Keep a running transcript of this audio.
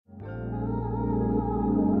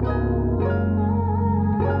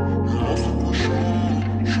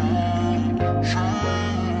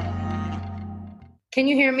Can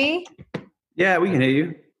you hear me? Yeah, we can hear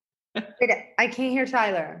you. Wait, I can't hear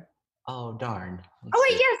Tyler. Oh, darn. Oh,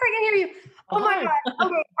 wait, yes, I can hear you. Oh, my God.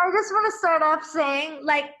 Okay, I just want to start off saying,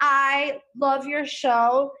 I love your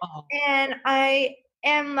show. And I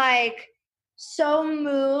am, so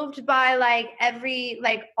moved by,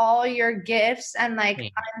 all your gifts. And, I'm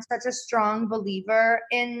such a strong believer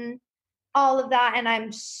in all of that. And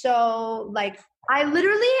I'm so, I've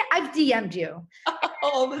DM'd you.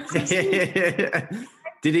 Oh, that's so sweet.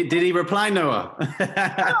 Did he reply, Noah?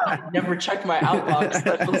 I never checked my outbox.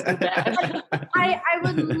 That feels so bad. I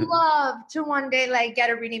would love to one day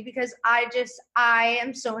get a reading because I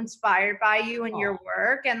am so inspired by you and your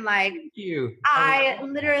work. And Thank you. I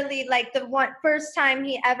literally the first time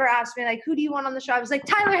he ever asked me who do you want on the show? I was like,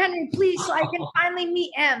 Tyler Henry, please, so I can finally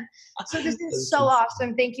meet him. So this is so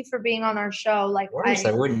awesome. Thank you for being on our show. Of course,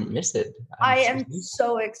 I wouldn't miss it. I am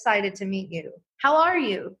so excited to meet you. How are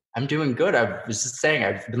you? I'm doing good. I was just saying,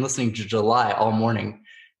 I've been listening to July all morning.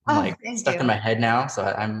 I'm stuck in my head now, so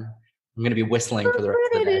I'm going to be whistling for the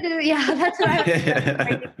rest of the day. Yeah, that's what I think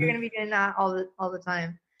you're going to be doing that all the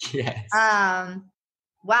time. Yes.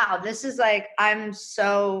 Wow, this is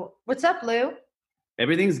what's up, Lou?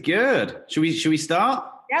 Everything's good. Should we start?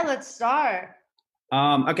 Yeah, let's start.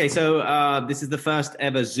 Okay, so this is the first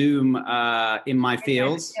ever Zoom In My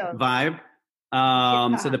Fields vibe.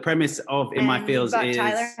 So the premise of In My Fields is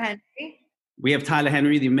Tyler Henry. We have Tyler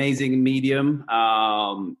Henry, the amazing medium,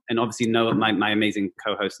 and obviously Noah, my amazing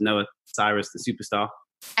co-host, Noah Cyrus, the superstar.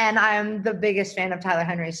 And I'm the biggest fan of Tyler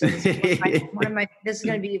Henry. So this is this is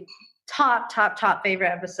going to be top favorite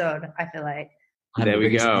episode, I feel like. There we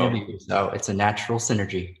go. So it's a natural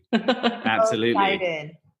synergy. Absolutely.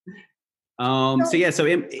 So excited. So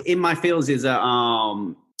in My Fields is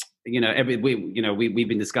we've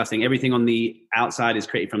been discussing everything on the outside is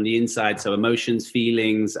created from the inside. So emotions,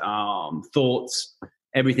 feelings, thoughts,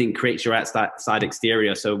 everything creates your outside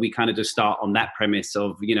exterior. So we kind of just start on that premise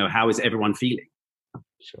of, how is everyone feeling?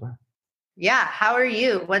 Sure. Yeah. How are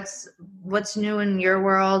you? What's new in your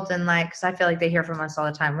world? And cause I feel like they hear from us all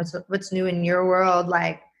the time. What's new in your world?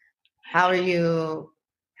 How are you?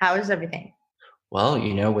 How is everything? Well,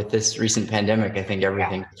 with this recent pandemic, I think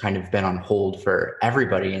everything's kind of been on hold for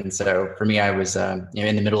everybody. And so for me, I was in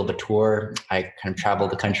the middle of a tour. I kind of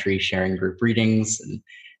traveled the country sharing group readings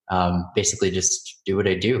and basically just do what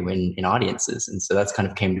I do in audiences. And so that's kind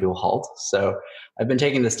of came to a halt. So I've been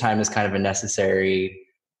taking this time as kind of a necessary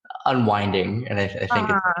unwinding. And I think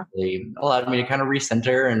it's really allowed me to kind of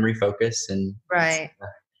recenter and refocus and trying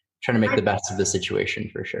to make the best of the situation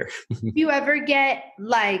for sure. Do you ever get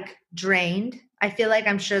drained? I feel like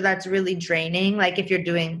I'm sure that's really draining. If you're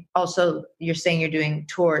doing, also you're saying you're doing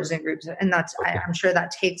tours and groups, and that's, I'm sure that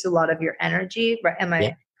takes a lot of your energy, right?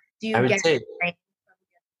 Do you get drained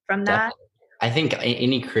from that? Definitely. I think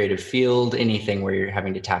any creative field, anything where you're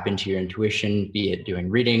having to tap into your intuition, be it doing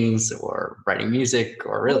readings or writing music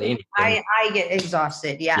or really anything. I get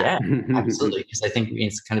exhausted. Yeah, absolutely. Because I think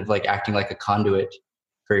it's kind of like acting like a conduit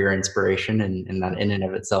for your inspiration, and that in and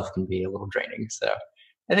of itself can be a little draining. So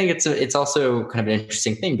I think it's also kind of an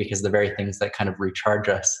interesting thing because the very things that kind of recharge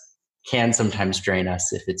us can sometimes drain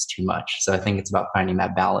us if it's too much. So I think it's about finding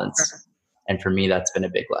that balance. Sure. And for me, that's been a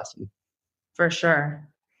big lesson. For sure.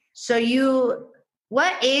 So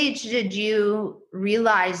what age did you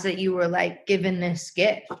realize that you were given this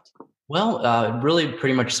gift? Well, it really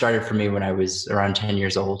pretty much started for me when I was around 10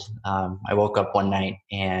 years old. I woke up one night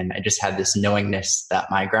and I just had this knowingness that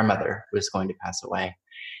my grandmother was going to pass away.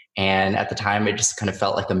 And at the time, it just kind of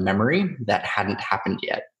felt like a memory that hadn't happened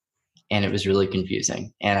yet. And it was really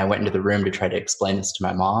confusing. And I went into the room to try to explain this to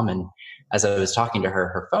my mom. And as I was talking to her,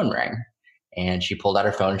 her phone rang. And she pulled out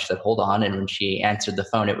her phone and she said, "Hold on." And when she answered the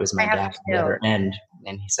phone, it was my dad on the other end.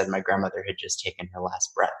 And he said my grandmother had just taken her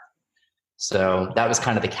last breath. So that was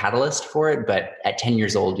kind of the catalyst for it. But at 10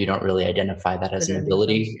 years old, you don't really identify that as an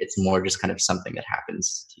ability. It's more just kind of something that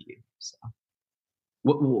happens to you. So.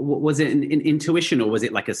 Was it an intuition or was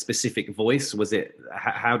it like a specific voice? Was it,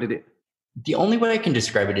 how did it? The only way I can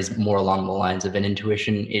describe it is more along the lines of an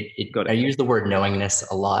intuition. I use the word knowingness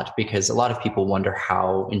a lot because a lot of people wonder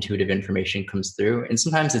how intuitive information comes through. And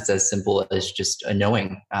sometimes it's as simple as just a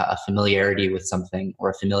knowing, a familiarity with something or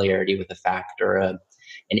a familiarity with a fact or an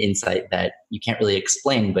insight that you can't really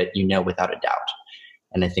explain, but you know without a doubt.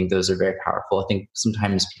 And I think those are very powerful. I think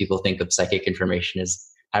sometimes people think of psychic information as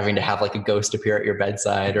having to have like a ghost appear at your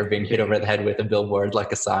bedside or being hit over the head with a billboard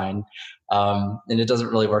like a sign. And it doesn't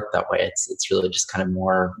really work that way. It's really just kind of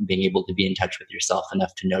more being able to be in touch with yourself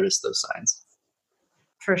enough to notice those signs.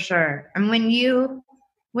 For sure. And when you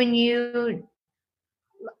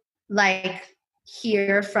like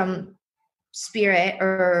hear from spirit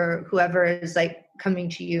or whoever is like coming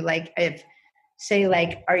to you, like if say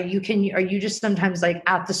like, are you just sometimes like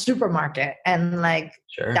at the supermarket and like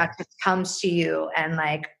Sure. that just comes to you and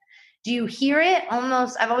like, do you hear it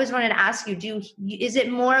almost? I've always wanted to ask you, is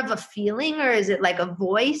it more of a feeling or is it like a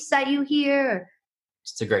voice that you hear?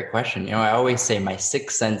 It's a great question. I always say my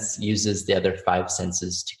sixth sense uses the other five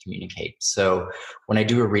senses to communicate. So when I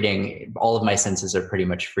do a reading, all of my senses are pretty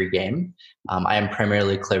much free game. I am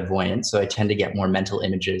primarily clairvoyant, so I tend to get more mental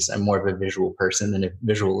images. I'm more of a visual person than a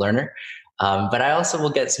visual learner. But I also will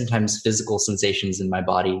get sometimes physical sensations in my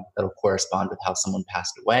body that'll correspond with how someone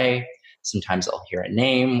passed away. Sometimes I'll hear a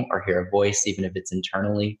name or hear a voice, even if it's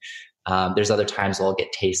internally. There's other times I'll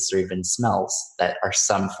get tastes or even smells that are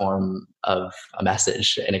some form of a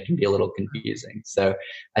message, and it can be a little confusing. So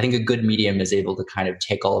I think a good medium is able to kind of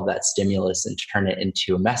take all of that stimulus and turn it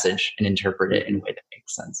into a message and interpret it in a way that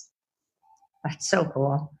makes sense. That's so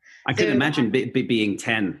cool. I can imagine being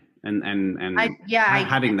 10 and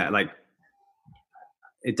having that, like,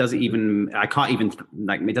 it doesn't even, I can't even,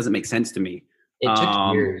 like, it doesn't make sense to me. It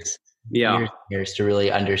took years to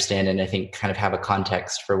really understand and I think kind of have a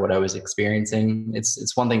context for what I was experiencing.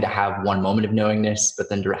 It's one thing to have one moment of knowingness, but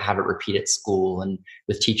then to have it repeat at school and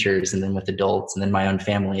with teachers and then with adults and then my own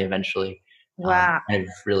family eventually. Wow. Kind of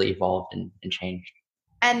really evolved and changed.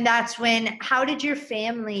 And that's when, how did your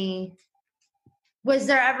family, was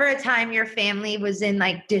there ever a time your family was in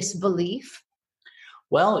like disbelief?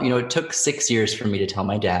 Well, it took 6 years for me to tell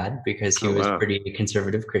my dad because he was pretty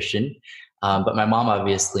conservative Christian. But my mom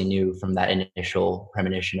obviously knew from that initial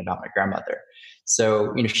premonition about my grandmother.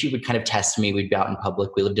 So, she would kind of test me. We'd be out in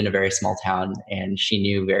public. We lived in a very small town and she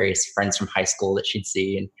knew various friends from high school that she'd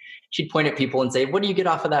see. And she'd point at people and say, what do you get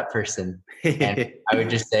off of that person? And I would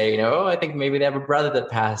just say, I think maybe they have a brother that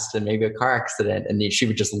passed and maybe a car accident. And then she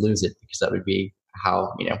would just lose it because that would be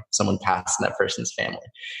how, someone passed in that person's family.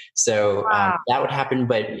 So that would happen.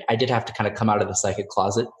 But I did have to kind of come out of the psychic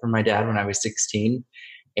closet for my dad when I was 16.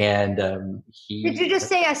 And did you just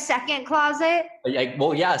say a second closet?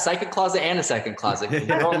 A psychic closet and a second closet.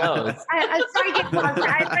 Who all knows? A psychic closet.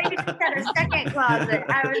 I thought you just said a second closet.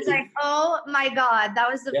 I was like, oh my God, that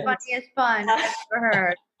was the funniest pun I've ever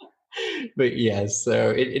heard. But yes,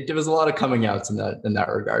 so it was a lot of coming outs in that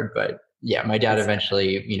regard. But yeah, my dad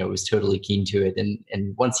eventually, was totally keen to it.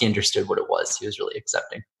 And once he understood what it was, he was really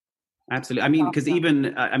accepting. Absolutely. I mean, because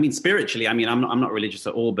even, spiritually, I'm not religious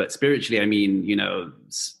at all, but spiritually,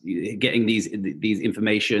 getting these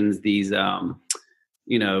informations, these,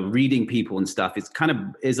 reading people and stuff, it's kind of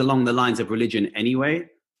is along the lines of religion anyway.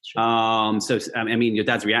 Sure. Your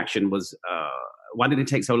dad's reaction was, why did it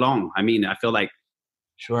take so long? I feel like.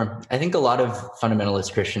 Sure. I think a lot of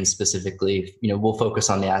fundamentalist Christians specifically, will focus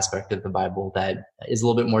on the aspect of the Bible that is a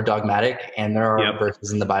little bit more dogmatic. And there are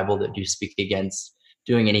verses in the Bible that do speak against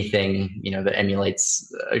doing anything, that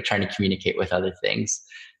emulates trying to communicate with other things.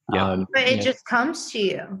 But it just comes to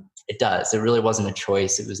you. It does. It really wasn't a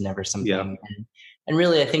choice. It was never something. Yeah. And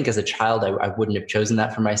really, I think as a child, I wouldn't have chosen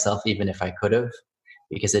that for myself, even if I could have,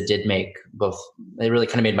 because it did make it really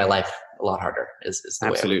kind of made my life a lot harder is the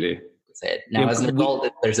Absolutely. way I would say it. Now, as an adult,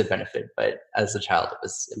 there's a benefit, but as a child, it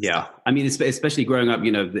was tough. Especially growing up,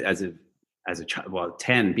 as a child,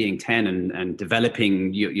 10, being 10 and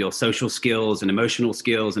developing your social skills and emotional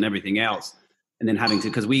skills and everything else. And then having to,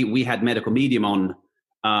 because we had Medical Medium on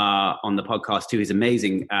the podcast too. He's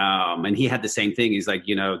amazing. And he had the same thing. He's like,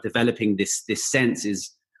 developing this sense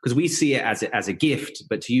is, because we see it as a gift,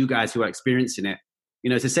 but to you guys who are experiencing it,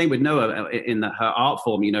 it's the same with Noah in her art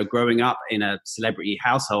form, growing up in a celebrity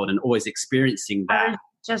household and always experiencing that. I was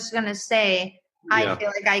just going to say, I feel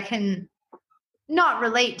like I can not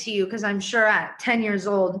relate to you because I'm sure at 10 years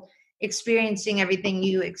old, experiencing everything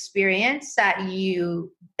you experience, that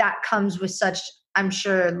comes with such, I'm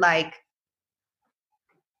sure, like,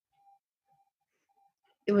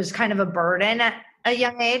 it was kind of a burden at a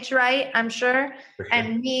young age, right? I'm sure. Sure.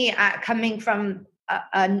 And me coming from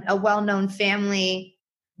a well-known family,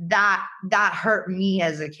 that hurt me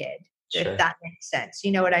as a kid, sure. If that makes sense.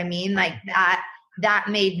 You know what I mean? Like that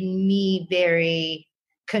made me very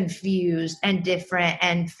confused and different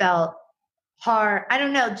and felt hard. I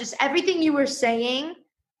don't know, just everything you were saying.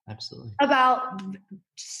 Absolutely. About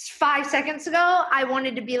 5 seconds ago, I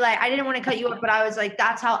wanted to be like, I didn't want to cut you off, but I was like,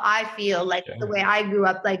 that's how I feel. Like the way I grew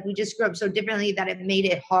up, like we just grew up so differently that it made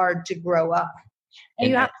it hard to grow up. And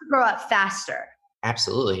you have to grow up faster.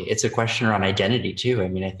 Absolutely. It's a question around identity too.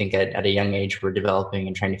 I think at a young age, we're developing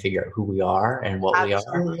and trying to figure out who we are and what we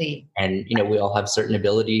are. And, we all have certain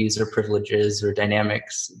abilities or privileges or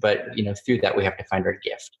dynamics, but, through that, we have to find our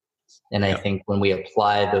gift. And I think when we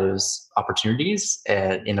apply those opportunities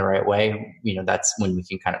in the right way, that's when we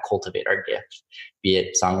can kind of cultivate our gift, be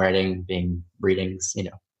it songwriting, being readings,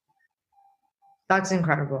 That's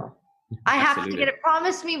incredible. I have to get it.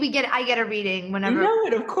 Promise me I get a reading whenever. You know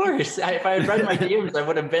it, of course. If I had read my DMs, I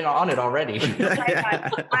would have been on it already.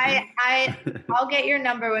 I'll get your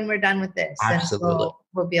number when we're done with this. Absolutely. And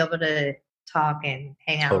we'll be able to talk and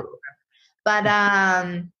hang out. Totally. But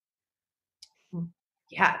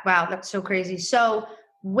yeah, wow, that's so crazy. So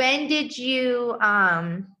when did you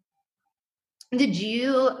want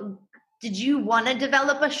to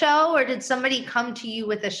develop a show, or did somebody come to you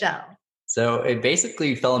with a show? So it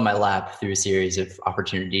basically fell in my lap through a series of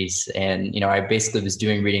opportunities. And, I basically was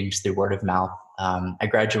doing readings through word of mouth. I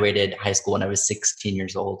graduated high school when I was 16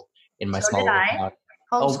 years old in my small town.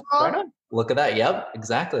 Homeschool? Oh, right on. Look at that. Yep,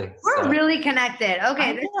 exactly. We're really connected.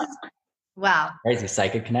 Okay. This is, wow. Crazy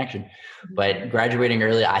psychic connection. But graduating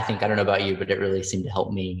early, I don't know about you, but it really seemed to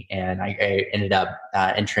help me. And I ended up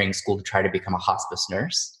entering school to try to become a hospice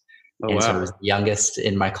nurse. So I was the youngest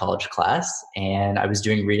in my college class, and I was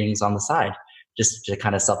doing readings on the side just to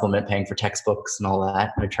kind of supplement paying for textbooks and all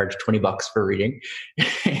that. I charged $20 for reading.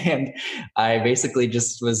 And I basically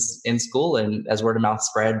just was in school, and as word of mouth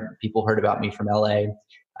spread, people heard about me from LA.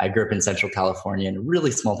 I grew up in Central California in a really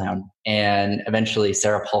small town. And eventually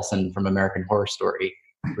Sarah Paulson from American Horror Story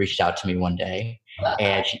reached out to me one day,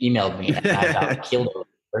 and she emailed me, and I got killed over.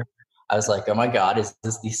 I was like, oh my God, is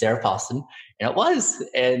this the Sarah Paulson? And it was.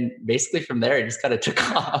 And basically from there, it just kind of took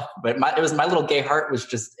off. But my little gay heart was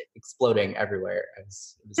just exploding everywhere.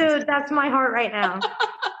 Dude, that's my heart right now.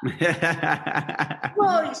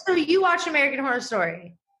 Well, so you watch American Horror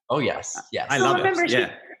Story? Oh, yes. Yes. I love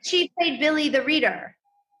it. She played Billy the Reader.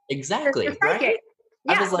 Exactly. Right?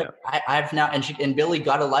 Yeah. I was like, I've now, and Billy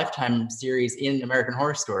got a Lifetime series in American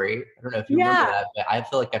Horror Story. I don't know if you remember that, but I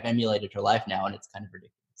feel like I've emulated her life now, and it's kind of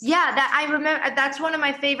ridiculous. Yeah, that I remember. That's one of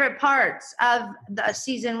my favorite parts of the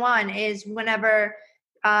season 1 is whenever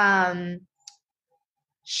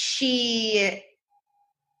she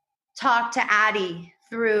talked to Addie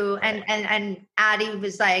through, and Addie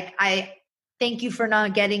was like, "I thank you for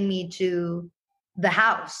not getting me to the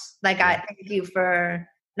house. Like, I thank you for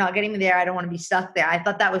not getting me there. I don't want to be stuck there." I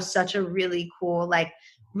thought that was such a really cool, like,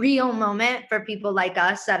 real moment for people like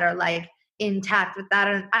us that are like intact with that.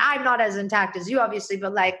 And I'm not as intact as you, obviously,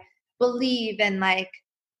 but like believe, and like,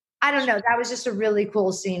 I don't know, that was just a really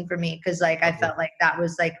cool scene for me, because like I felt like that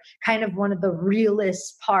was like kind of one of the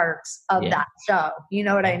realest parts of that show. You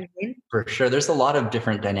know what I mean? For sure. There's a lot of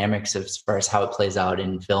different dynamics as far as how it plays out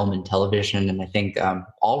in film and television. And I think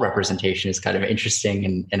all representation is kind of interesting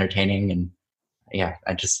and entertaining. And yeah,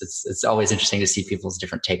 it's always interesting to see people's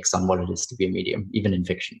different takes on what it is to be a medium, even in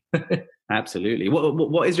fiction. Absolutely.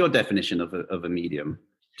 What is your definition of a medium?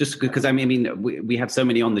 Just because I mean, we have so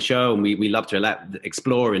many on the show, and we love to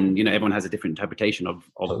explore, and everyone has a different interpretation of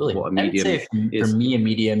totally. What a medium is. For me, a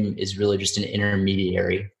medium is really just an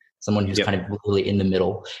intermediary, someone who's kind of really in the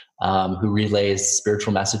middle, who relays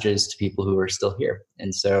spiritual messages to people who are still here.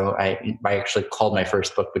 And so I actually called my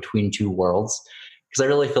first book Between Two Worlds, because I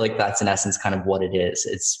really feel like that's in essence kind of what it is.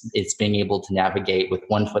 It's being able to navigate with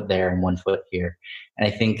one foot there and one foot here. And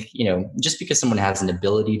I think, just because someone has an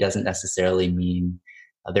ability doesn't necessarily mean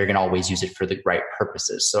they're going to always use it for the right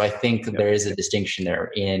purposes. So I think there is a distinction there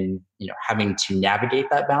in, having to navigate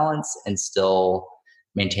that balance and still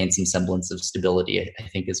maintain some semblance of stability. I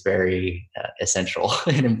think is very essential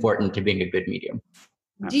and important to being a good medium.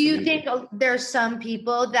 Do you think there's some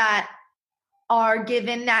people that are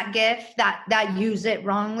given that gift that use it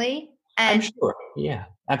wrongly? And I'm sure. Yeah,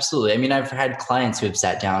 absolutely. I mean, I've had clients who I've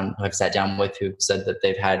sat down with who've said that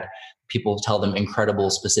they've had people tell them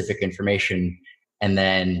incredible specific information, and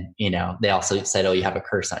then, they also said, "Oh, you have a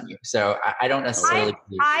curse on you." So I don't necessarily.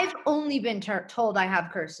 I've only been told I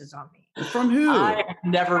have curses on me. From who? I've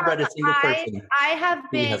never read a single person. I have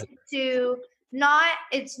been to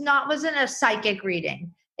wasn't a psychic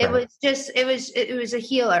reading. It was just, it was a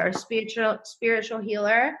healer, a spiritual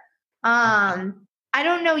healer. I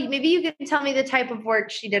don't know. Maybe you can tell me the type of work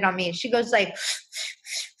she did on me. She goes like,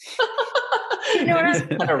 kind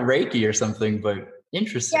of Reiki or something, but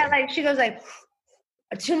interesting. Yeah. Like she goes like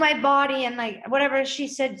to my body, and like, whatever she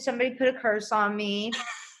said, somebody put a curse on me.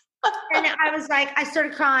 And I was like, I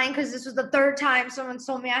started crying because this was the third time someone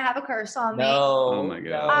told me I have a curse on me. Oh my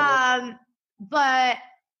God. But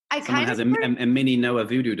I Someone has a mini Noah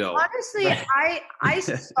voodoo doll. Honestly, I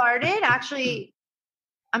started actually.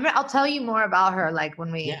 I'll tell you more about her like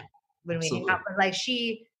when we hang out. But like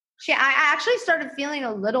I actually started feeling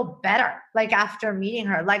a little better like after meeting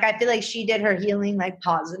her. Like I feel like she did her healing like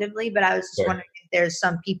positively, but I was just wondering if there's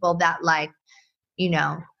some people that like,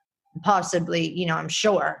 possibly, I'm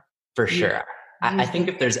sure. For sure. I think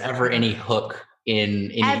if there's ever any hook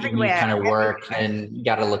in any kind of work, then you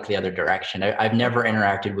got to look the other direction. I've never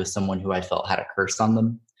interacted with someone who I felt had a curse on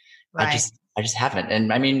them. Right. I just haven't.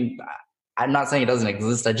 And I mean, I'm not saying it doesn't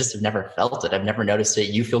exist. I just have never felt it. I've never noticed it.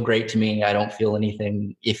 You feel great to me. I don't feel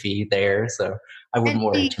anything iffy there. So I wouldn't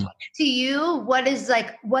worry too much. To you, what is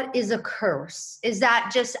a curse? Is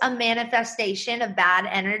that just a manifestation of bad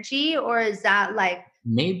energy, or is that like?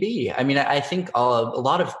 Maybe. I mean, I think a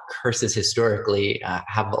lot of curses historically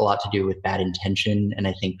have a lot to do with bad intention. And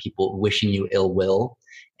I think people wishing you ill will.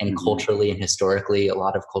 And culturally and historically, a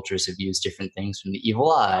lot of cultures have used different things from the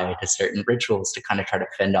evil eye to certain rituals to kind of try to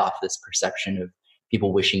fend off this perception of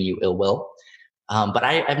people wishing you ill will. But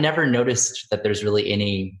I've never noticed that there's really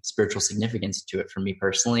any spiritual significance to it for me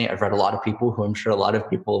personally. I've read a lot of people who I'm sure a lot of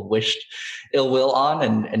people wished ill will on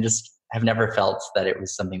and just have never felt that it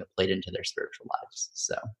was something that played into their spiritual lives.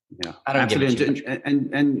 So yeah, I don't give it too much.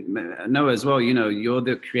 And Noah as well, you're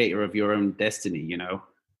the creator of your own destiny,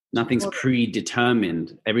 Nothing's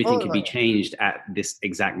predetermined. Everything can be changed at this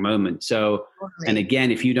exact moment. So, and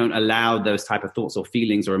again, if you don't allow those type of thoughts or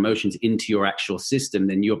feelings or emotions into your actual system,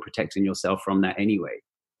 then you're protecting yourself from that anyway.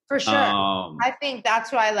 For sure. I think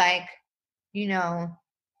that's why,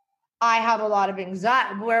 I have a lot of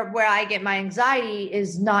anxiety. Where I get my anxiety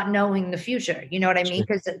is not knowing the future. You know what I mean?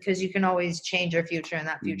 Because you can always change your future, and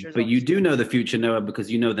that future. But you do know the future, Noah,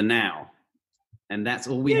 because you know the now. And that's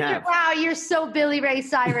all we have. Wow, you're so Billy Ray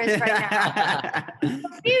Cyrus right now.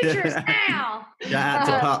 The future's now. Shout out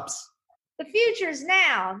to Pops. The future's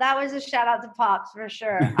now. That was a shout out to Pops for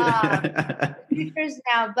sure. The future's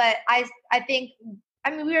now. But I think,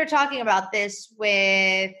 we were talking about this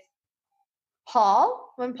with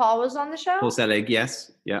Paul, when Paul was on the show. Paul Selig,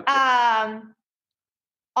 yes. Yeah.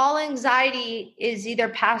 All anxiety is either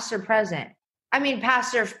past or present.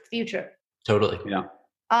 Past or future. Totally. Yeah.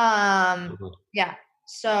 Yeah.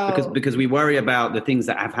 So because we worry about the things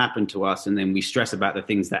that have happened to us, and then we stress about the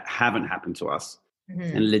things that haven't happened to us. Mm-hmm.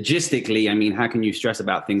 And logistically, how can you stress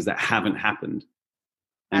about things that haven't happened?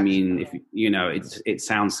 Absolutely. If it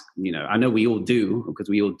sounds, I know we all do because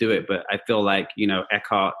we all do it, but I feel like,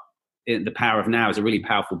 Eckhart, The Power of Now is a really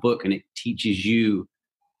powerful book, and it teaches you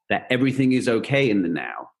that everything is okay in the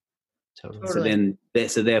now. Totally.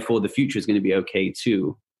 So therefore the future is going to be okay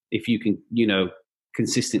too. If you can,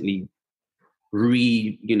 consistently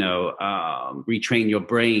retrain your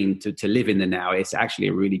brain to live in the now. It's actually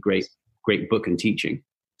a really great book and teaching.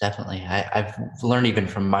 Definitely. I've learned even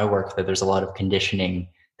from my work that there's a lot of conditioning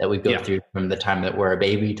that we go through from the time that we're a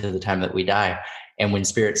baby to the time that we die. And when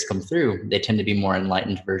spirits come through, they tend to be more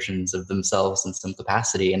enlightened versions of themselves in some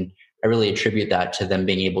capacity. And I really attribute that to them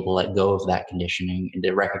being able to let go of that conditioning and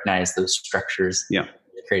to recognize those structures that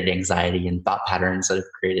created anxiety and thought patterns that have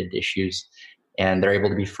created issues. And they're able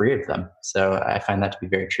to be free of them. So I find that to be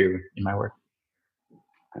very true in my work.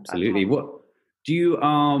 Absolutely. What do you,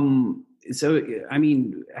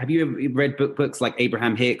 have you ever read books like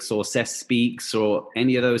Abraham Hicks or Seth Speaks or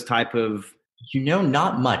any of those type of?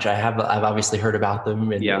 Not much. I've obviously heard about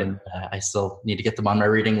them and I still need to get them on my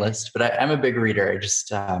reading list, but I'm a big reader. I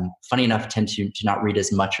just, funny enough, tend to not read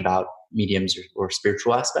as much about mediums or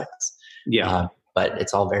spiritual aspects. Yeah. But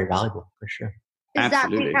it's all very valuable for sure. Is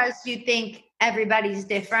Absolutely. That because you think everybody's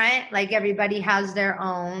different? Like everybody has their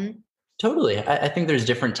own? Totally. I think there's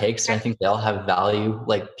different takes, and I think they all have value.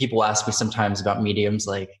 Like people ask me sometimes about mediums,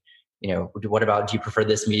 like, what about, do you prefer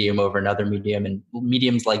this medium over another medium? And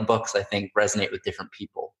mediums like books, I think, resonate with different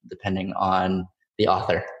people depending on the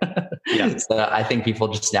author. So I think people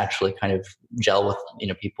just naturally kind of gel with,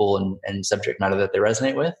 people and subject matter that they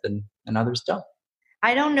resonate with, and others don't.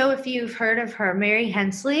 I don't know if you've heard of her, Mary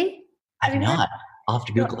Hensley. I've not. I'll have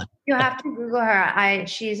to Google it. You have to Google her.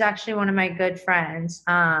 She's actually one of my good friends.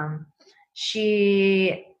 When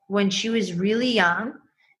she was really young,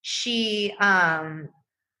 she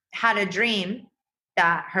had a dream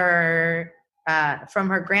that from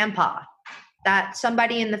her grandpa, that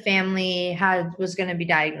somebody in the family was going to be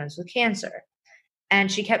diagnosed with cancer.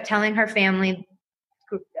 And she kept telling her family,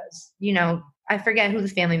 I forget who the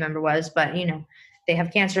family member was, but they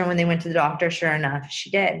have cancer. And when they went to the doctor, sure enough,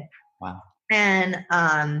 she did. Wow. And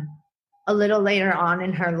a little later on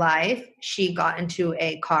in her life, she got into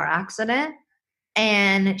a car accident,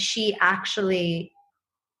 and she actually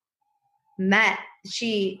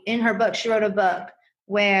in her book, she wrote a book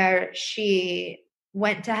where she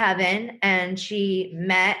went to heaven and she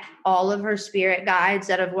met all of her spirit guides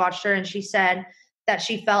that have watched her. And she said that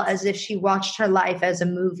she felt as if she watched her life as a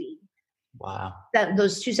movie. Wow.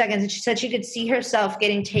 those 2 seconds. And she said she could see herself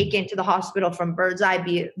getting taken to the hospital from bird's eye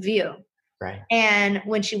view. Right. And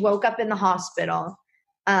when she woke up in the hospital,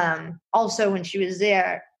 also when she was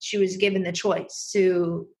there, she was given the choice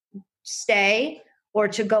to stay or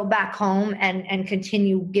to go back home and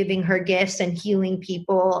continue giving her gifts and healing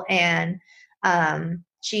people. And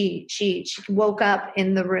she woke up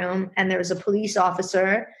in the room, and there was a police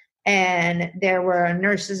officer and there were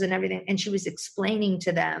nurses and everything, and she was explaining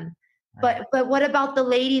to them, but what about the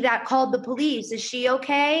lady that called the police? Is she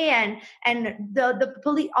okay? And the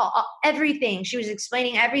police, everything. She was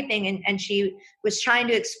explaining everything, and she was trying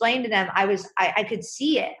to explain to them. I could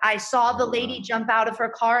see it. I saw the lady jump out of her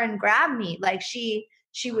car and grab me, like she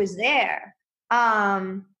was there.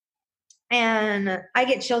 And I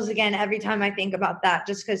get chills again every time I think about that,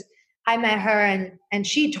 just because I met her and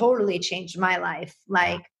she totally changed my life.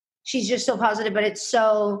 Like, she's just so positive, but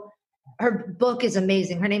her book is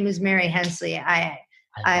amazing. Her name is Mary Hensley.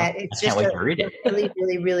 It's just a really,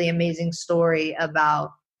 really, really amazing story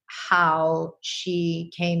about how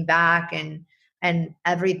she came back and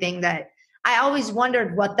everything. That I always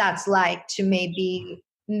wondered what that's like to maybe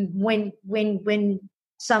when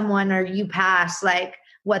someone or you pass, like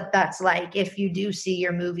what that's like if you do see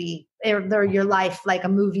your movie or your life like a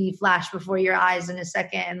movie flash before your eyes in a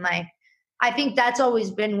second. And like, I think that's always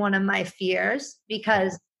been one of my fears,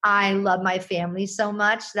 because I love my family so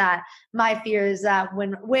much that my fear is that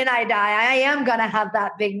when I die, I am going to have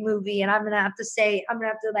that big movie, and I'm going to have to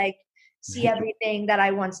like see everything that I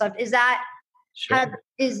once loved. Is that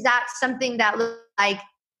something that like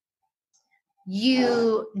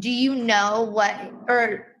do you know what,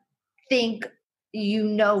 or think you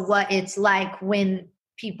know what it's like when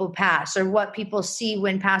people pass, or what people see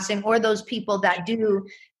when passing, or those people that do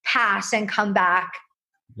pass and come back?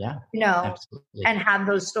 Yeah, absolutely. And have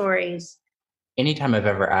those stories. Anytime I've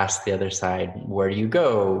ever asked the other side, where do you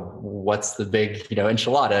go? What's the big,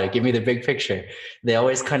 enchilada? Give me the big picture. They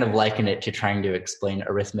always kind of liken it to trying to explain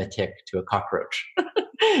arithmetic to a cockroach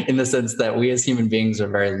in the sense that we as human beings are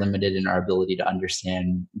very limited in our ability to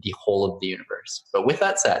understand the whole of the universe. But with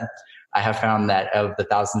that said, I have found that of the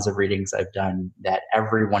thousands of readings I've done, that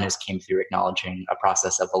everyone has came through acknowledging a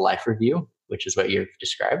process of a life review, which is what you've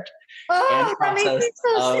described. Oh, that makes me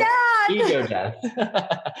so sad. Ego death.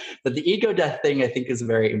 But the ego death thing, I think, is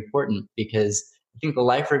very important, because I think the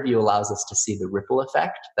life review allows us to see the ripple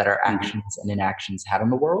effect that our actions and inactions had on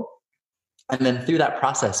the world. And then through that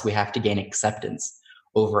process, we have to gain acceptance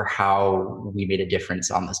over how we made a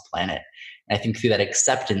difference on this planet. And I think through that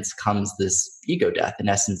acceptance comes this ego death. In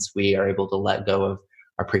essence, we are able to let go of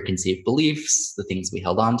our preconceived beliefs, the things we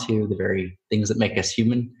held on to, the very things that make us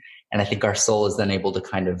human. And I think our soul is then able to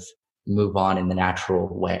kind of move on in the natural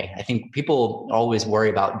way. I think people always worry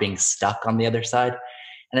about being stuck on the other side.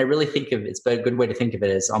 And I really think it's a good way to think of it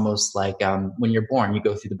as almost like when you're born, you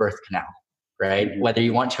go through the birth canal, right? Whether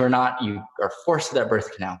you want to or not, you are forced through that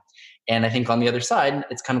birth canal. And I think on the other side,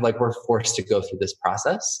 it's kind of like we're forced to go through this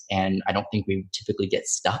process. And I don't think we typically get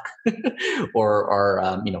stuck or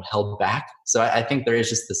held back. So I think there is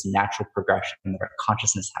just this natural progression that our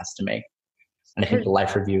consciousness has to make. And I think the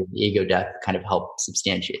life review of the ego death kind of helped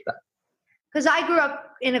substantiate that. Because I grew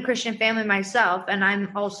up in a Christian family myself, and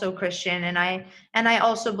I'm also Christian, and I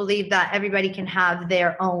also believe that everybody can have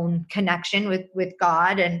their own connection with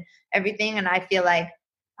God and everything. And I feel like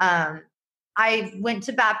I went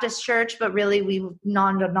to Baptist church, but really we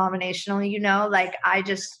non-denominational, like I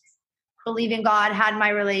just believe in God, had my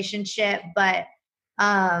relationship. But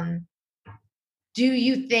do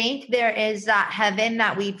you think there is that heaven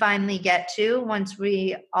that we finally get to once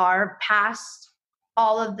we are past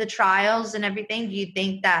all of the trials and everything? Do you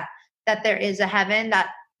think that there is a heaven that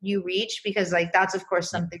you reach? Because like, that's of course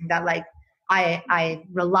something that like I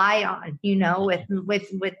rely on,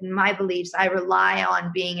 with my beliefs. I rely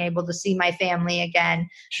on being able to see my family again,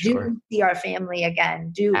 do see our family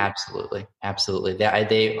again. Absolutely.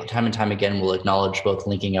 They time and time again will acknowledge both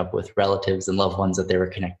linking up with relatives and loved ones that they were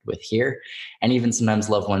connected with here, and even sometimes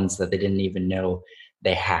loved ones that they didn't even know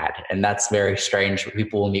they had. And that's very strange.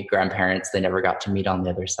 People will meet grandparents they never got to meet on the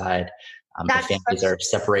other side. The families are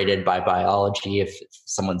separated by biology. If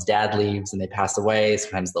someone's dad leaves and they pass away,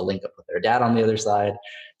 sometimes they'll link up with their dad on the other side.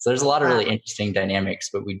 So there's a lot of really interesting dynamics,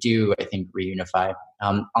 but we do, I think, reunify.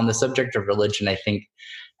 On the subject of religion, I think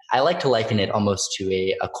I like to liken it almost to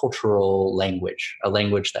a cultural language, a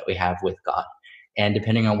language that we have with God. And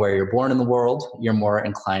depending on where you're born in the world, you're more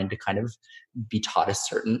inclined to kind of be taught a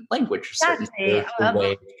certain language, a certain way of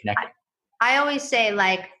connecting. I always say,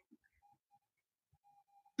 like,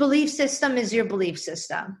 belief system is your belief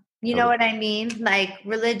system. You know what I mean? Like,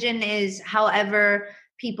 religion is however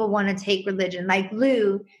people want to take religion. Like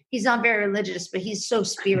Lou, he's not very religious, but he's so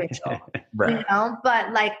spiritual, Right. you know?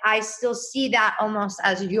 But like, I still see that almost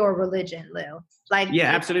as your religion, Lou. Like,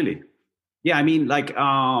 Yeah, absolutely. Yeah, I mean, like,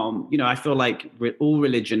 I feel like all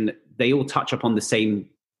religion, they all touch upon the same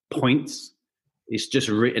points. It's just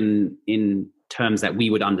written in terms that we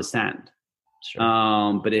would understand.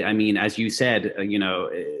 Sure. But I mean, as you said,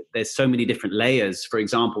 there's so many different layers. For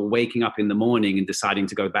example, waking up in the morning and deciding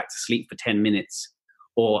to go back to sleep for 10 minutes.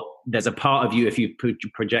 Or there's a part of you, if you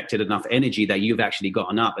projected enough energy, that you've actually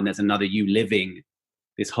gotten up, and there's another you living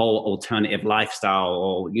this whole alternative lifestyle.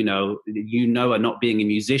 Or, are not being a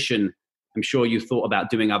musician. I'm sure you thought about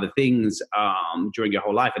doing other things during your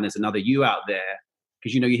whole life, and there's another you out there.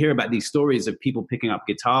 Because, you hear about these stories of people picking up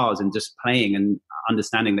guitars and just playing and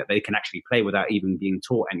understanding that they can actually play without even being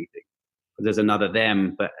taught anything. There's another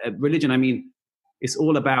them. But religion, I mean, it's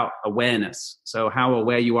all about awareness. So how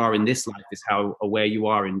aware you are in this life is how aware you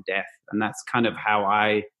are in death. And that's kind of how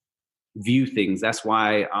I view things. That's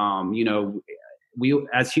why, we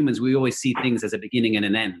as humans, we always see things as a beginning and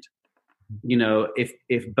an end.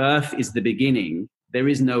 If birth is the beginning, there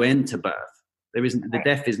is no end to birth. There isn't. The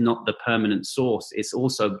death is not the permanent source. It's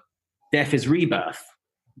also, death is rebirth.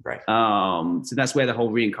 Right. So that's where the whole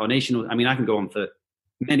reincarnation. I mean, I can go on for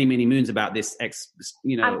many, many moons about this.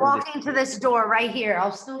 I'm walking to this door right here.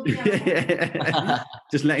 I'll still be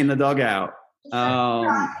just letting the dog out.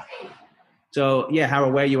 So yeah, how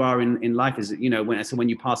aware you are in life is, when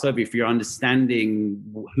you pass over, if you're understanding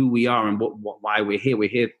who we are and why we're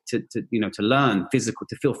here to learn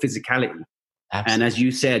to feel physicality. Absolutely. And as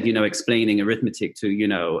you said, explaining arithmetic to,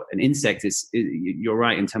 an insect you're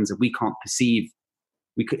right in terms of we can't perceive,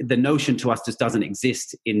 the notion to us just doesn't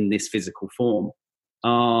exist in this physical form.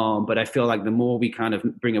 But I feel like the more we kind of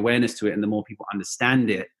bring awareness to it and the more people understand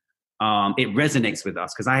it, it resonates with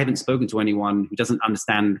us. Because I haven't spoken to anyone who doesn't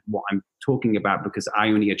understand what I'm talking about, because I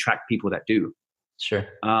only attract people that do. Sure.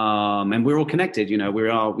 And we're all connected.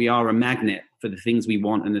 We are a magnet for the things we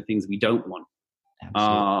want and the things we don't want.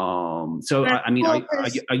 So I mean,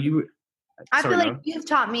 are you? I feel like you've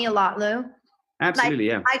taught me a lot, Lou. Absolutely,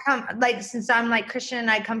 yeah. I come since I'm Christian,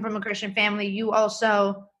 I come from a Christian family. You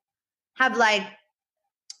also have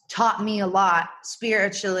taught me a lot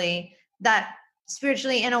spiritually. That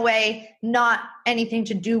spiritually, in a way, not anything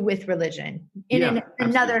to do with religion, in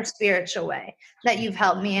another spiritual way that you've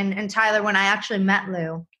helped me. And Tyler, when I actually met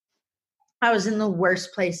Lou, I was in the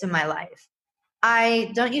worst place in my life.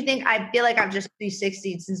 I feel like I've just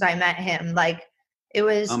 360'd since I met him. It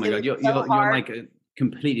was. Oh my God, you're like a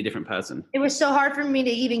completely different person. It was so hard for me to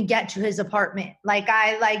even get to his apartment.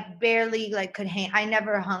 I barely could hang. I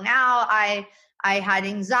never hung out. I had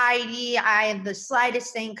anxiety. The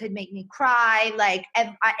slightest thing could make me cry.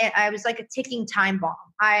 I was like a ticking time bomb.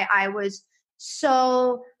 I was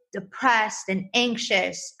so depressed and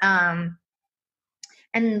anxious. And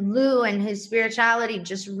Lou and his spirituality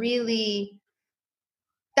just really.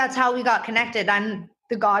 That's how we got connected. I'm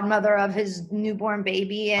the godmother of his newborn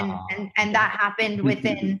baby. And that happened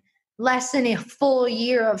within less than a full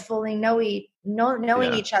year of fully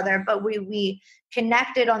knowing each other. But we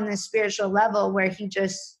connected on this spiritual level where he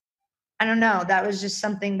just, I don't know, that was just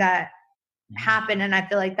something that happened. And I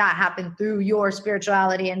feel like that happened through your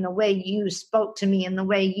spirituality and the way you spoke to me and the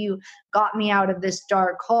way you got me out of this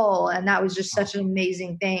dark hole. And that was just such an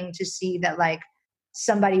amazing thing to see that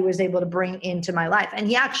somebody was able to bring into my life. And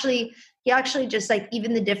he actually just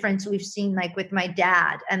even the difference we've seen with my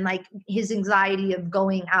dad and his anxiety of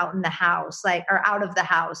going out in the house, or out of the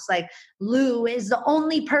house. Lou is the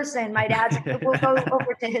only person my dad will go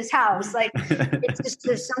over to his house. It's just,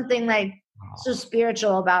 there's something so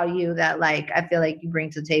spiritual about you that I feel like you bring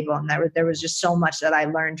to the table. And there was just so much that I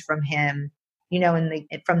learned from him,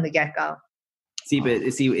 from the get-go.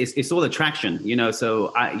 It's all attraction,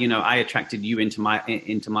 so I attracted you into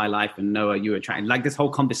my life, and Noah, you attracted, this whole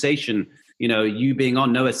conversation, you being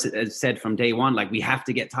on, Noah said from day one, we have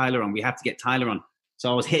to get Tyler on.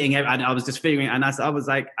 So I was hitting it, and I was just figuring, and I was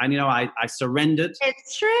like, and I surrendered.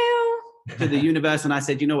 It's true. To the universe, and I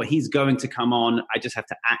said, you know what, he's going to come on. I just have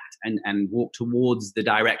to act and walk towards the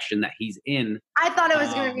direction that he's in. I thought it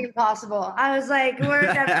was going to be impossible. I was like, we're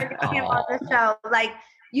never going to get him on the show.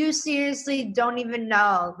 You seriously don't even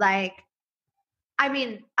know. The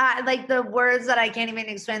words that I can't even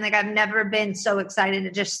explain. I've never been so excited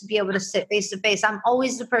to just be able to sit face to face. I'm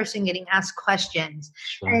always the person getting asked questions.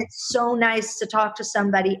 Sure. And it's so nice to talk to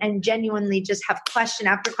somebody and genuinely just have question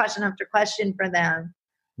after question after question for them.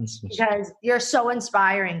 Because you're so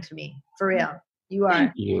inspiring to me, for real. You are.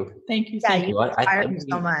 Thank you. Thank you. Yeah, Thank you you. inspire me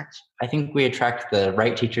so much. I think we attract the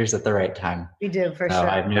right teachers at the right time. We do, for So sure.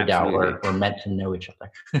 I have no doubt Absolutely. we're meant to know each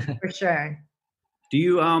other. For sure. Do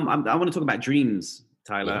you, I want to talk about dreams,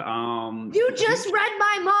 Tyler. You just read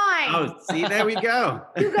my mind. Oh, see, there we go.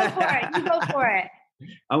 You go for it. You go for it.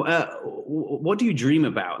 What do you dream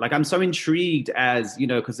about? Like, I'm so intrigued as,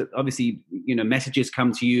 because obviously, messages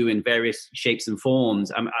come to you in various shapes and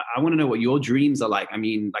forms. I want to know what your dreams are like. I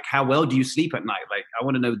mean, like, how well do you sleep at night? Like, I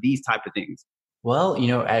want to know these type of things. Well,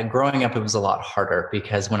 growing up, it was a lot harder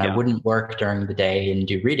because when I wouldn't work during the day and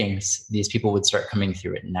do readings, these people would start coming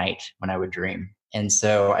through at night when I would dream. And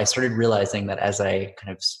so I started realizing that as I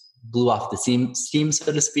kind of blew off the steam,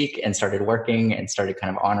 so to speak, and started working and started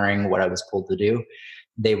kind of honoring what I was pulled to do,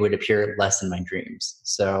 they would appear less in my dreams.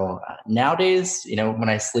 So nowadays, when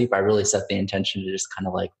I sleep, I really set the intention to just kind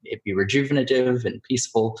of like it be rejuvenative and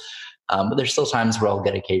peaceful. But there's still times where I'll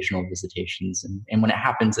get occasional visitations. And when it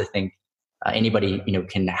happens, I think anybody,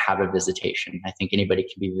 can have a visitation. I think anybody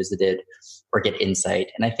can be visited or get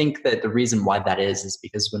insight. And I think that the reason why that is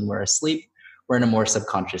because when we're asleep, we're in a more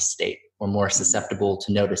subconscious state. We're more susceptible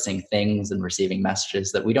to noticing things and receiving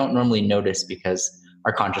messages that we don't normally notice because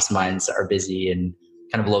our conscious minds are busy and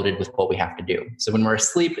kind of loaded with what we have to do. So when we're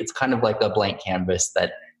asleep, it's kind of like a blank canvas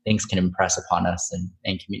that things can impress upon us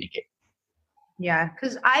and communicate. Yeah,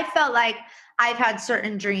 because I felt like I've had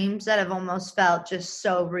certain dreams that have almost felt just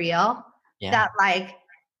so real that like,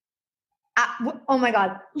 oh my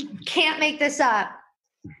God, can't make this up.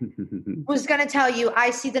 Was going to tell you,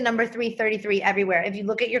 I see the number 333 everywhere. If you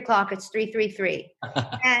look at your clock, it's 333.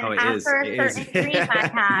 And after a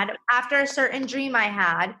certain dream I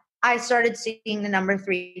had, I started seeing the number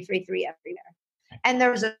 333 everywhere. And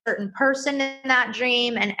there was a certain person in that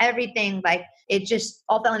dream and everything, like it just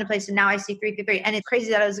all fell into place. And now I see 333. And it's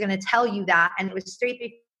crazy that I was going to tell you that. And it was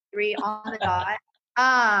 333 on the dot.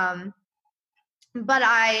 But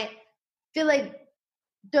I feel like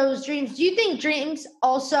those dreams, do you think dreams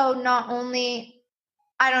also not only,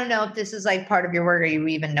 I don't know if this is like part of your work or you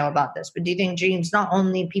even know about this, but do you think dreams, not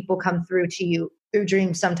only people come through to you through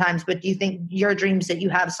dreams sometimes, but do you think your dreams that you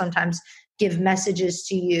have sometimes give messages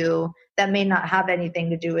to you that may not have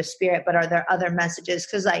anything to do with spirit, but are there other messages?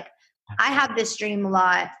 Because like I have this dream a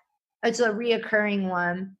lot. It's a reoccurring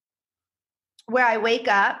one where I wake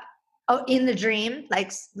up in the dream,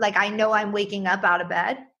 like I know I'm waking up out of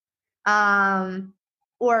bed.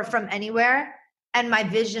 Or from anywhere, and my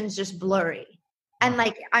vision's just blurry. And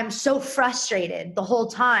like, I'm so frustrated the whole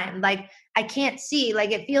time. Like, I can't see,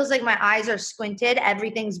 like, it feels like my eyes are squinted.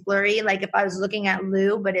 Everything's blurry. Like if I was looking at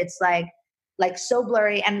Lou, but it's like so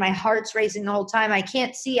blurry and my heart's racing the whole time. I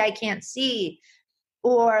can't see.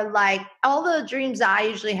 Or like all the dreams that I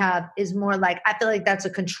usually have is more like, I feel like that's a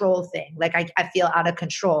control thing. Like I feel out of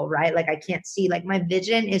control, right? Like I can't see, like my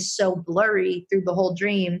vision is so blurry through the whole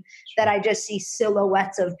dream that I just see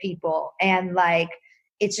silhouettes of people and like,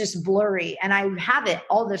 it's just blurry. And I have it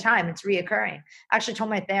all the time. It's reoccurring. I actually told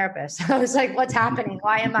my therapist, I was like, what's happening?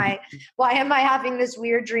 Why am I having this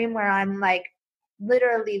weird dream where I'm like,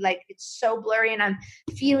 literally like it's so blurry and I'm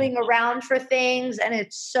feeling around for things and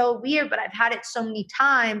it's so weird, but I've had it so many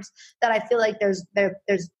times that I feel like there's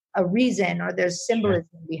a reason or there's symbolism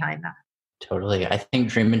behind that. Totally. I think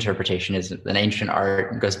dream interpretation is an ancient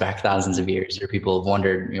art. It goes back thousands of years where people have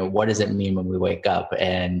wondered, what does it mean when we wake up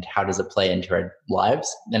and how does it play into our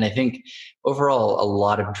lives? And I think overall, a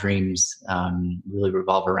lot of dreams really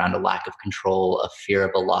revolve around a lack of control, a fear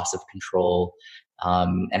of a loss of control.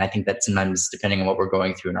 And I think that sometimes, depending on what we're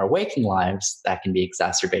going through in our waking lives, that can be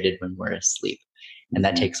exacerbated when we're asleep. And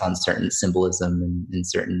that takes on certain symbolism and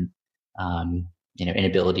certain,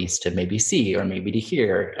 inabilities to maybe see or maybe to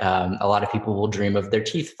hear. A lot of people will dream of their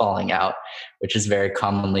teeth falling out, which is very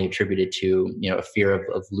commonly attributed to, a fear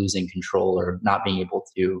of losing control or not being able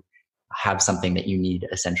to have something that you need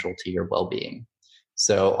essential to your well-being.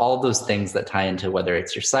 So all of those things that tie into whether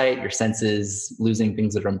it's your sight, your senses, losing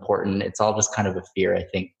things that are important, it's all just kind of a fear, I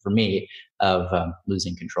think, for me, of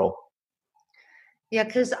losing control. Yeah,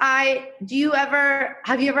 because have you ever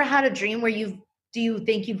had a dream where do you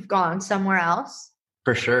think you've gone somewhere else?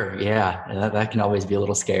 For sure, yeah. That can always be a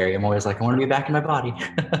little scary. I'm always like, I want to be back in my body.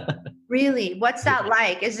 Really? What's that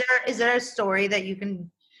like? Is there a story that you can...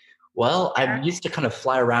 Well, I used to kind of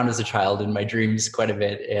fly around as a child in my dreams quite a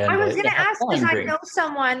bit. And I was going to ask because I know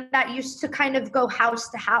someone that used to kind of go house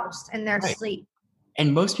to house in their sleep.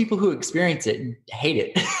 And most people who experience it hate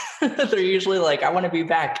it. They're usually like, I want to be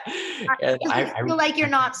back. And I feel like you're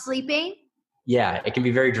not sleeping? Yeah, it can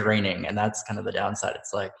be very draining, and that's kind of the downside.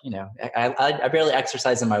 It's like, I barely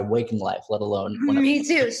exercise in my waking life, let alone when Me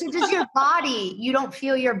too. So does your body, you don't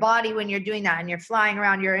feel your body when you're doing that and you're flying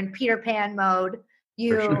around, you're in Peter Pan mode.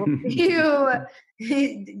 You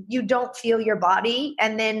don't feel your body.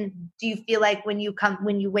 And then do you feel like when you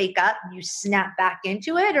wake up, you snap back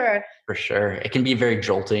into it? Or For sure. It can be very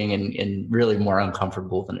jolting and really more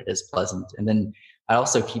uncomfortable than it is pleasant. And then I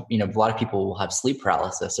also keep, a lot of people will have sleep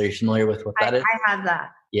paralysis. Are you familiar with what that is? I have that.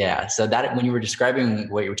 Yeah. So that when you were describing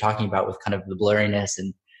what you were talking about with kind of the blurriness,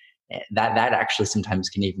 and that actually sometimes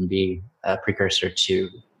can even be a precursor to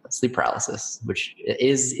sleep paralysis, which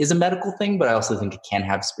is a medical thing, but I also think it can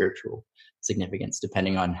have spiritual significance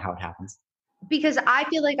depending on how it happens. Because I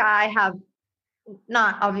feel like I have,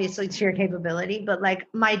 not obviously to your capability, but like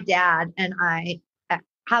my dad and I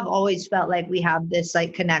have always felt like we have this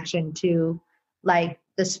like connection to like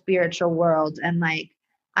the spiritual world. And like,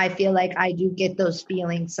 I feel like I do get those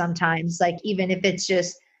feelings sometimes, like even if it's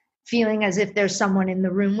just feeling as if there's someone in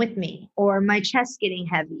the room with me, or my chest getting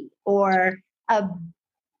heavy, or a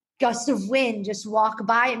gust of wind just walk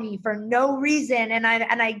by me for no reason. And I,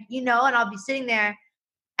 and I'll be sitting there,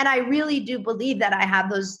 and I really do believe that I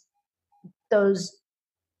have those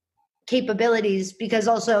capabilities, because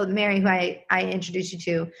also Mary, who I introduced you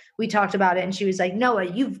to, we talked about it, and she was like, Noah,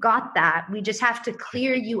 you've got that. We just have to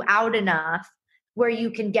clear you out enough where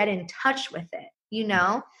you can get in touch with it,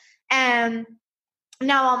 And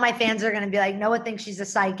now all my fans are going to be like, Noah thinks she's a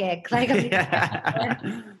psychic. Like,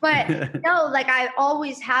 but no, like I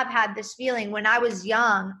always have had this feeling. When I was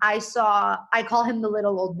young, I call him the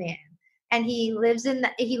little old man, and he lives in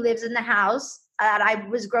the house that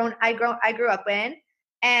I grew up in.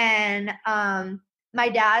 And my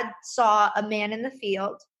dad saw a man in the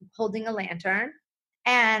field holding a lantern,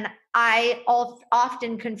 and I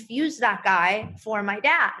often confused that guy for my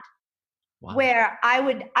dad. Wow. Where I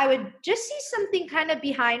would just see something kind of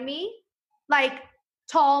behind me, like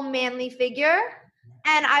tall, manly figure.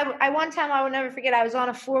 And I one time, I will never forget, I was on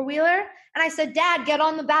a 4-wheeler, and I said, Dad, get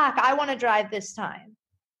on the back. I want to drive this time.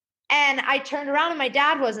 And I turned around, and my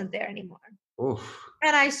dad wasn't there anymore. Oof.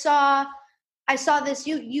 And I saw this,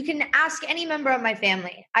 you can ask any member of my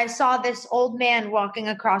family. I saw this old man walking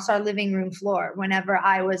across our living room floor whenever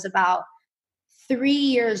I was about 3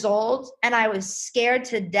 years old, and I was scared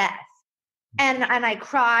to death. And I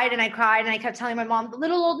cried and I cried, and I kept telling my mom, the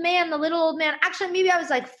little old man. Actually, maybe I was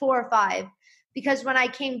like 4 or 5, because when I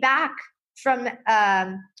came back from,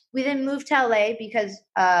 we didn't move to LA because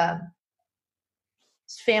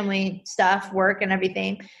family stuff, work and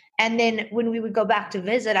everything. And then when we would go back to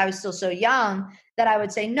visit, I was still so young that I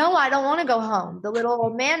would say, no, I don't want to go home. The little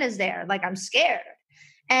old man is there. Like, I'm scared.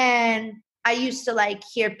 And I used to like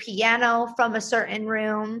hear piano from a certain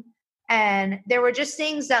room. And there were just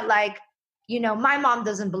things that like, my mom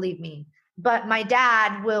doesn't believe me, but my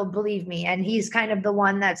dad will believe me. And he's kind of the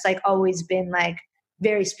one that's like always been like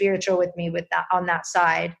very spiritual with me with that on that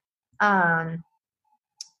side.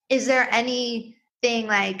 Is there anything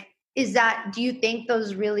like, do you think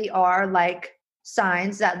those really are like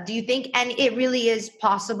signs do you think, and it really is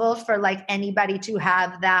possible for like anybody to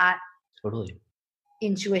have that totally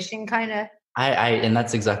intuition kind of? And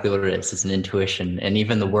that's exactly what it is. It's an intuition. And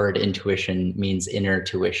even the word intuition means inner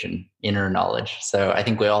tuition, inner knowledge. So I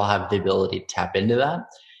think we all have the ability to tap into that.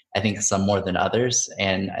 I think some more than others.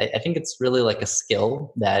 And I think it's really like a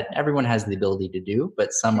skill that everyone has the ability to do,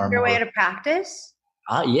 but some are more. Is there a way to practice?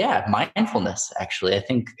 Yeah, mindfulness, actually. I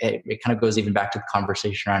think it kind of goes even back to the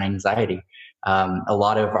conversation around anxiety. A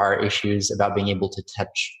lot of our issues about being able to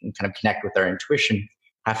touch and kind of connect with our intuition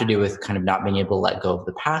have to do with kind of not being able to let go of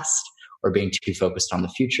the past, or being too focused on the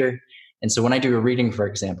future. And so when I do a reading, for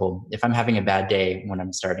example, if I'm having a bad day when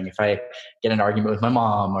I'm starting, if I get an argument with my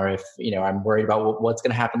mom, or if, I'm worried about what's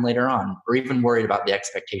going to happen later on, or even worried about the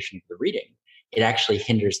expectation of the reading, it actually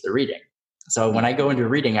hinders the reading. So when I go into a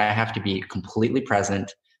reading, I have to be completely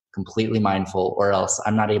present, completely mindful, or else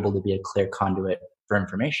I'm not able to be a clear conduit for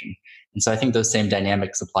information. And so I think those same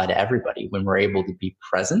dynamics apply to everybody. When we're able to be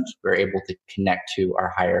present, we're able to connect to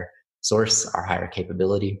our higher source, our higher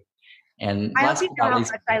capability. And I don't know how much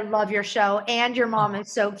I love your show, and your mom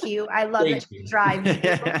is so cute. I love that she drives.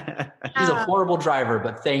 She's a horrible driver,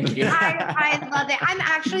 but thank you. I love it. I'm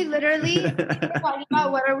actually literally talking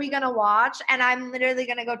about what are we going to watch, and I'm literally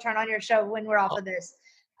going to go turn on your show when we're off of this.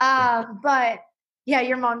 But yeah,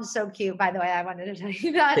 your mom is so cute, by the way. I wanted to tell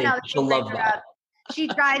you that. She'll love that. She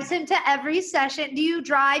drives him to every session. Do you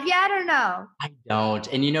drive yet or no? I don't.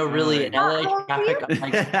 And really in LA traffic,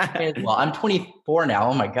 I'm 24 now.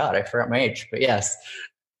 Oh my God, I forgot my age, but yes.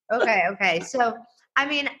 Okay. So, I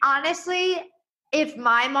mean, honestly, if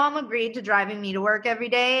my mom agreed to driving me to work every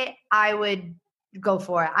day, I would go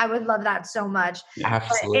for it. I would love that so much.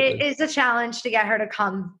 Absolutely. But it is a challenge to get her to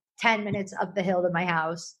come 10 minutes up the hill to my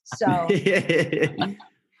house. So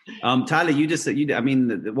Tyler, I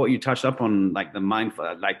mean, what you touched up on, like the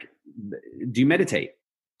mindful, like, do you meditate?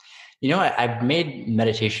 You know, I've made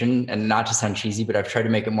meditation, and not to sound cheesy, but I've tried to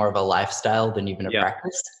make it more of a lifestyle than even a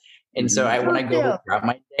practice. And so when I go throughout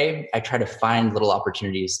my day, I try to find little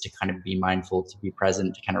opportunities to kind of be mindful, to be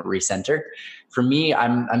present, to kind of recenter. For me,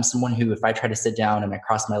 I'm someone who, if I try to sit down and I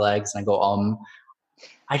cross my legs and I go,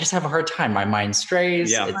 I just have a hard time. My mind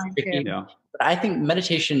strays. Yeah. It's tricky. But I think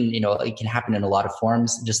meditation, it can happen in a lot of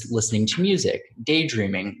forms. Just listening to music,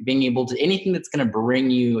 daydreaming, being able to, anything that's going to bring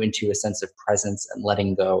you into a sense of presence and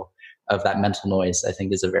letting go of that mental noise, I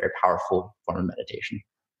think is a very powerful form of meditation.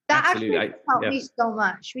 That actually helped me so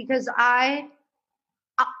much, because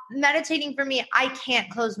meditating for me, I can't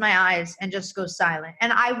close my eyes and just go silent.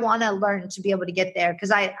 And I want to learn to be able to get there,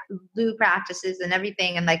 because I do practices and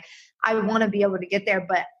everything. And like, I want to be able to get there,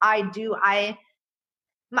 but I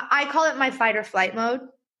call it my fight or flight mode.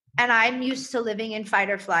 And I'm used to living in fight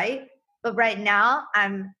or flight, but right now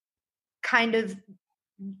I'm kind of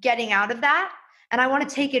getting out of that. And I want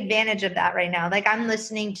to take advantage of that right now. Like, I'm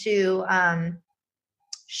listening to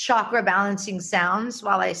chakra balancing sounds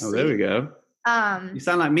while I sleep. Oh, there we go. You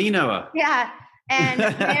sound like me, Noah. Yeah. And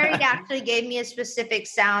Mary actually gave me a specific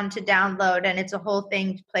sound to download, and it's a whole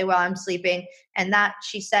thing to play while I'm sleeping. And that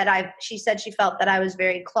she said she felt that I was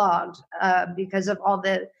very clogged because of all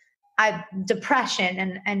the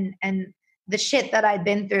depression and the shit that I'd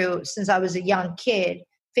been through since I was a young kid,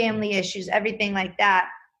 family issues, everything like that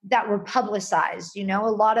were publicized. A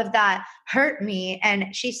lot of that hurt me.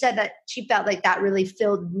 And she said that she felt like that really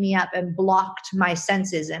filled me up and blocked my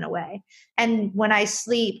senses in a way. And when I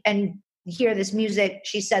sleep and hear this music,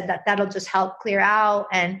 she said that that'll just help clear out.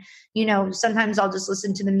 And, sometimes I'll just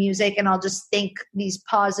listen to the music and I'll just think these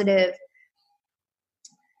positive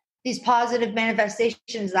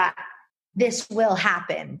manifestations that this will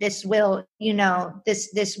happen. This will,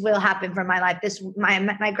 this will happen for my life.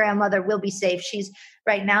 My grandmother will be safe. She's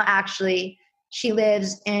right now, actually, she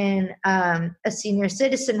lives in a senior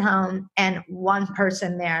citizen home, and one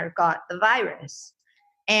person there got the virus.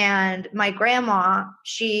 And my grandma,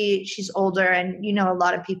 she's older, and a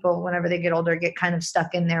lot of people, whenever they get older, get kind of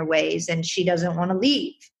stuck in their ways, and she doesn't want to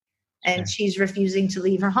leave. And she's refusing to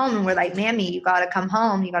leave her home. And we're like, Mammy, you got to come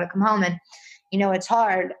home. You got to come home. And, it's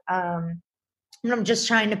hard. And I'm just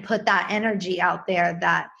trying to put that energy out there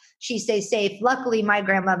that she stays safe. Luckily, my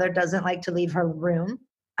grandmother doesn't like to leave her room.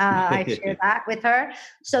 I share that with her.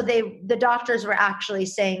 So the doctors were actually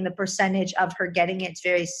saying the percentage of her getting it's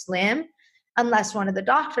very slim, unless one of the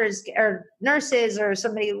doctors or nurses or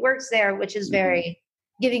somebody who works there, which is very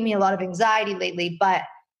giving me a lot of anxiety lately. But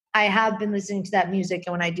I have been listening to that music.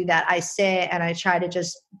 And when I do that, I sit and I try to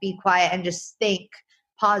just be quiet and just think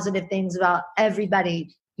positive things about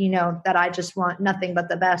everybody, that I just want nothing but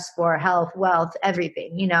the best for health, wealth,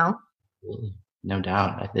 everything, No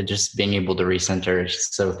doubt. Just being able to recenter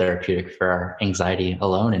is so therapeutic for our anxiety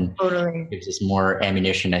alone, and totally gives us more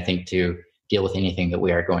ammunition, I think, to deal with anything that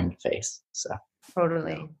we are going to face. So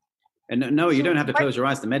totally. And no, you don't have to close your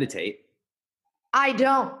eyes to meditate. I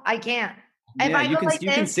can't. Yeah, you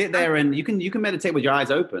can sit there and you can meditate with your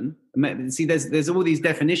eyes open. See, there's all these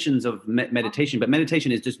definitions of meditation, but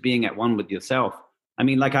meditation is just being at one with yourself. I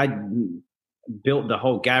mean, like, I built the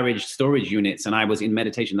whole garage storage units, and I was in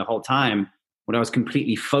meditation the whole time when I was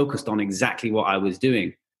completely focused on exactly what I was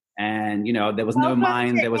doing. And, there was no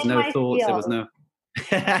mind, there was no thoughts, there was no...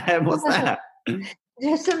 What's that?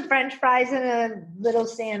 Just some French fries and a little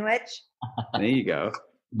sandwich. There you go.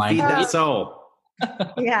 Feed that soul.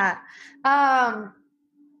 Yeah.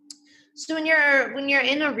 So when you're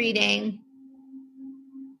in a reading,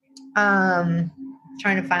 trying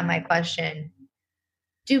to find my question,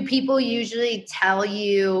 do people usually tell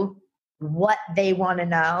you what they want to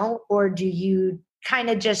know, or do you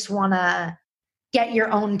kind of just want to get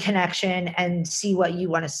your own connection and see what you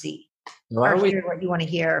want to see, or hear what you want to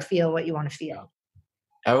hear, or feel what you want to feel?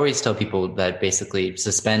 I always tell people that basically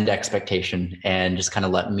suspend expectation and just kind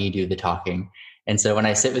of let me do the talking. And so when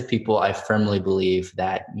I sit with people, I firmly believe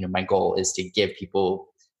that, my goal is to give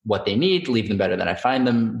people what they need, leave them better than I find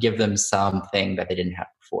them, give them something that they didn't have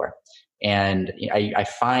before. And I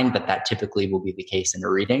find that typically will be the case in a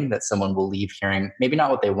reading, that someone will leave hearing maybe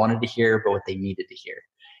not what they wanted to hear, but what they needed to hear.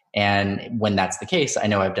 And when that's the case, I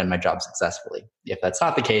know I've done my job successfully. If that's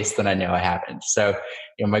not the case, then I know I haven't. So,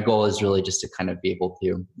 my goal is really just to kind of be able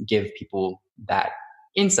to give people that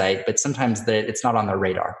insight, but sometimes it's not on their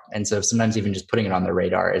radar. And so sometimes even just putting it on their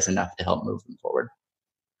radar is enough to help move them forward.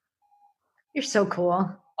 You're so cool.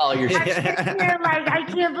 Oh, you're like, I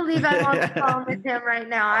can't believe I'm on the phone with him right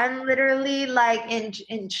now. I'm literally like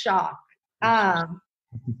in shock.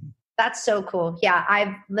 That's so cool. Yeah,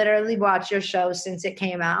 I've literally watched your show since it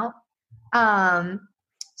came out.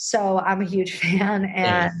 So I'm a huge fan,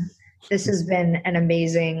 and this has been an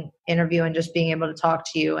amazing interview, and just being able to talk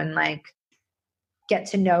to you and like get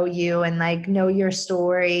to know you and like know your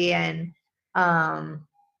story. And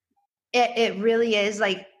it really is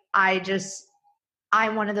like,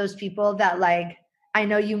 I'm one of those people that like, I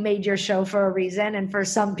know you made your show for a reason. And for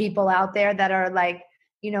some people out there that are like,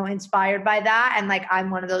 you know, inspired by that. And like, I'm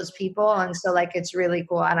one of those people. And so like, it's really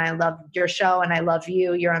cool. And I love your show and I love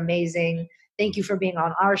you. You're amazing. Thank you for being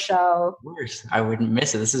on our show. Of course. I wouldn't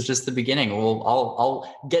miss it. This is just the beginning. I'll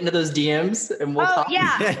get into those DMs and we'll talk.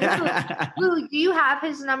 Yeah. Lou, do you have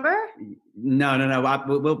his number? No.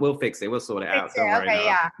 We'll fix it. We'll sort it out. Don't worry, okay,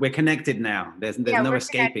 yeah. We're connected now. There's no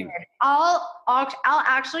escaping. Connected. I'll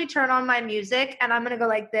actually turn on my music and I'm gonna go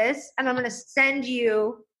like this, and I'm gonna send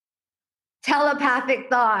you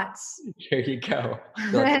telepathic thoughts. There you go.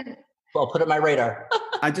 I'll put it on my radar.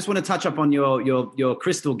 I just want to touch up on your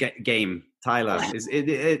crystal game, Tyler.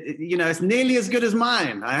 It's nearly as good as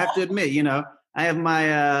mine. I have to admit, I have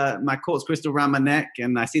my quartz crystal around my neck,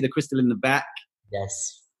 and I see the crystal in the back.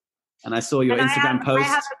 Yes. And I saw your Instagram post. I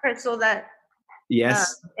have a crystal that.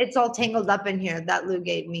 Yes. It's all tangled up in here that Lou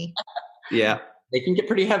gave me. Yeah. They can get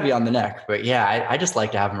pretty heavy on the neck, but yeah, I just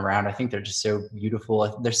like to have them around. I think they're just so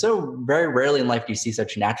beautiful. They're so very rarely in life do you see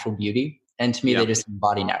such natural beauty. And to me, they just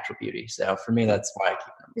embody natural beauty. So for me, that's why I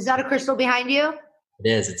keep them. Is that a crystal behind you?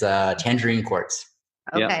 It is. It's a tangerine quartz.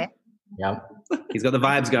 Okay. Yep. He's got the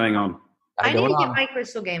vibes going on. I need to get my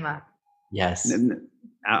crystal game up. Yes. I'm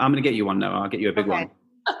going to get you one, though. I'll get you a big one.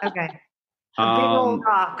 Okay. A big old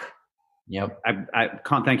rock. Yep. I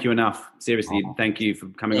can't thank you enough. Seriously, thank you for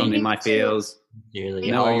coming on In My Feels. Dearly.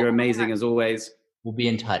 You're amazing as always. We'll be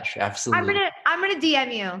in touch. Absolutely. I'm gonna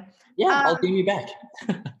DM you. Yeah, I'll DM you back.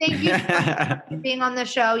 Thank you for being on the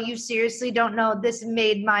show. You seriously don't know. This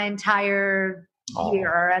made my entire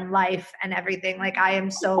year and life and everything. Like, I am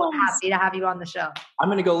so happy to have you on the show. I'm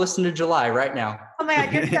gonna go listen to July right now. Oh my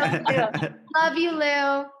God, you're so cute. Love you,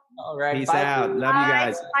 Lou. All right. Peace out. Love you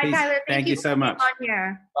guys. Bye, Tyler. Thank you so much. On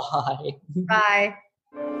here. Bye.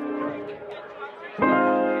 Bye.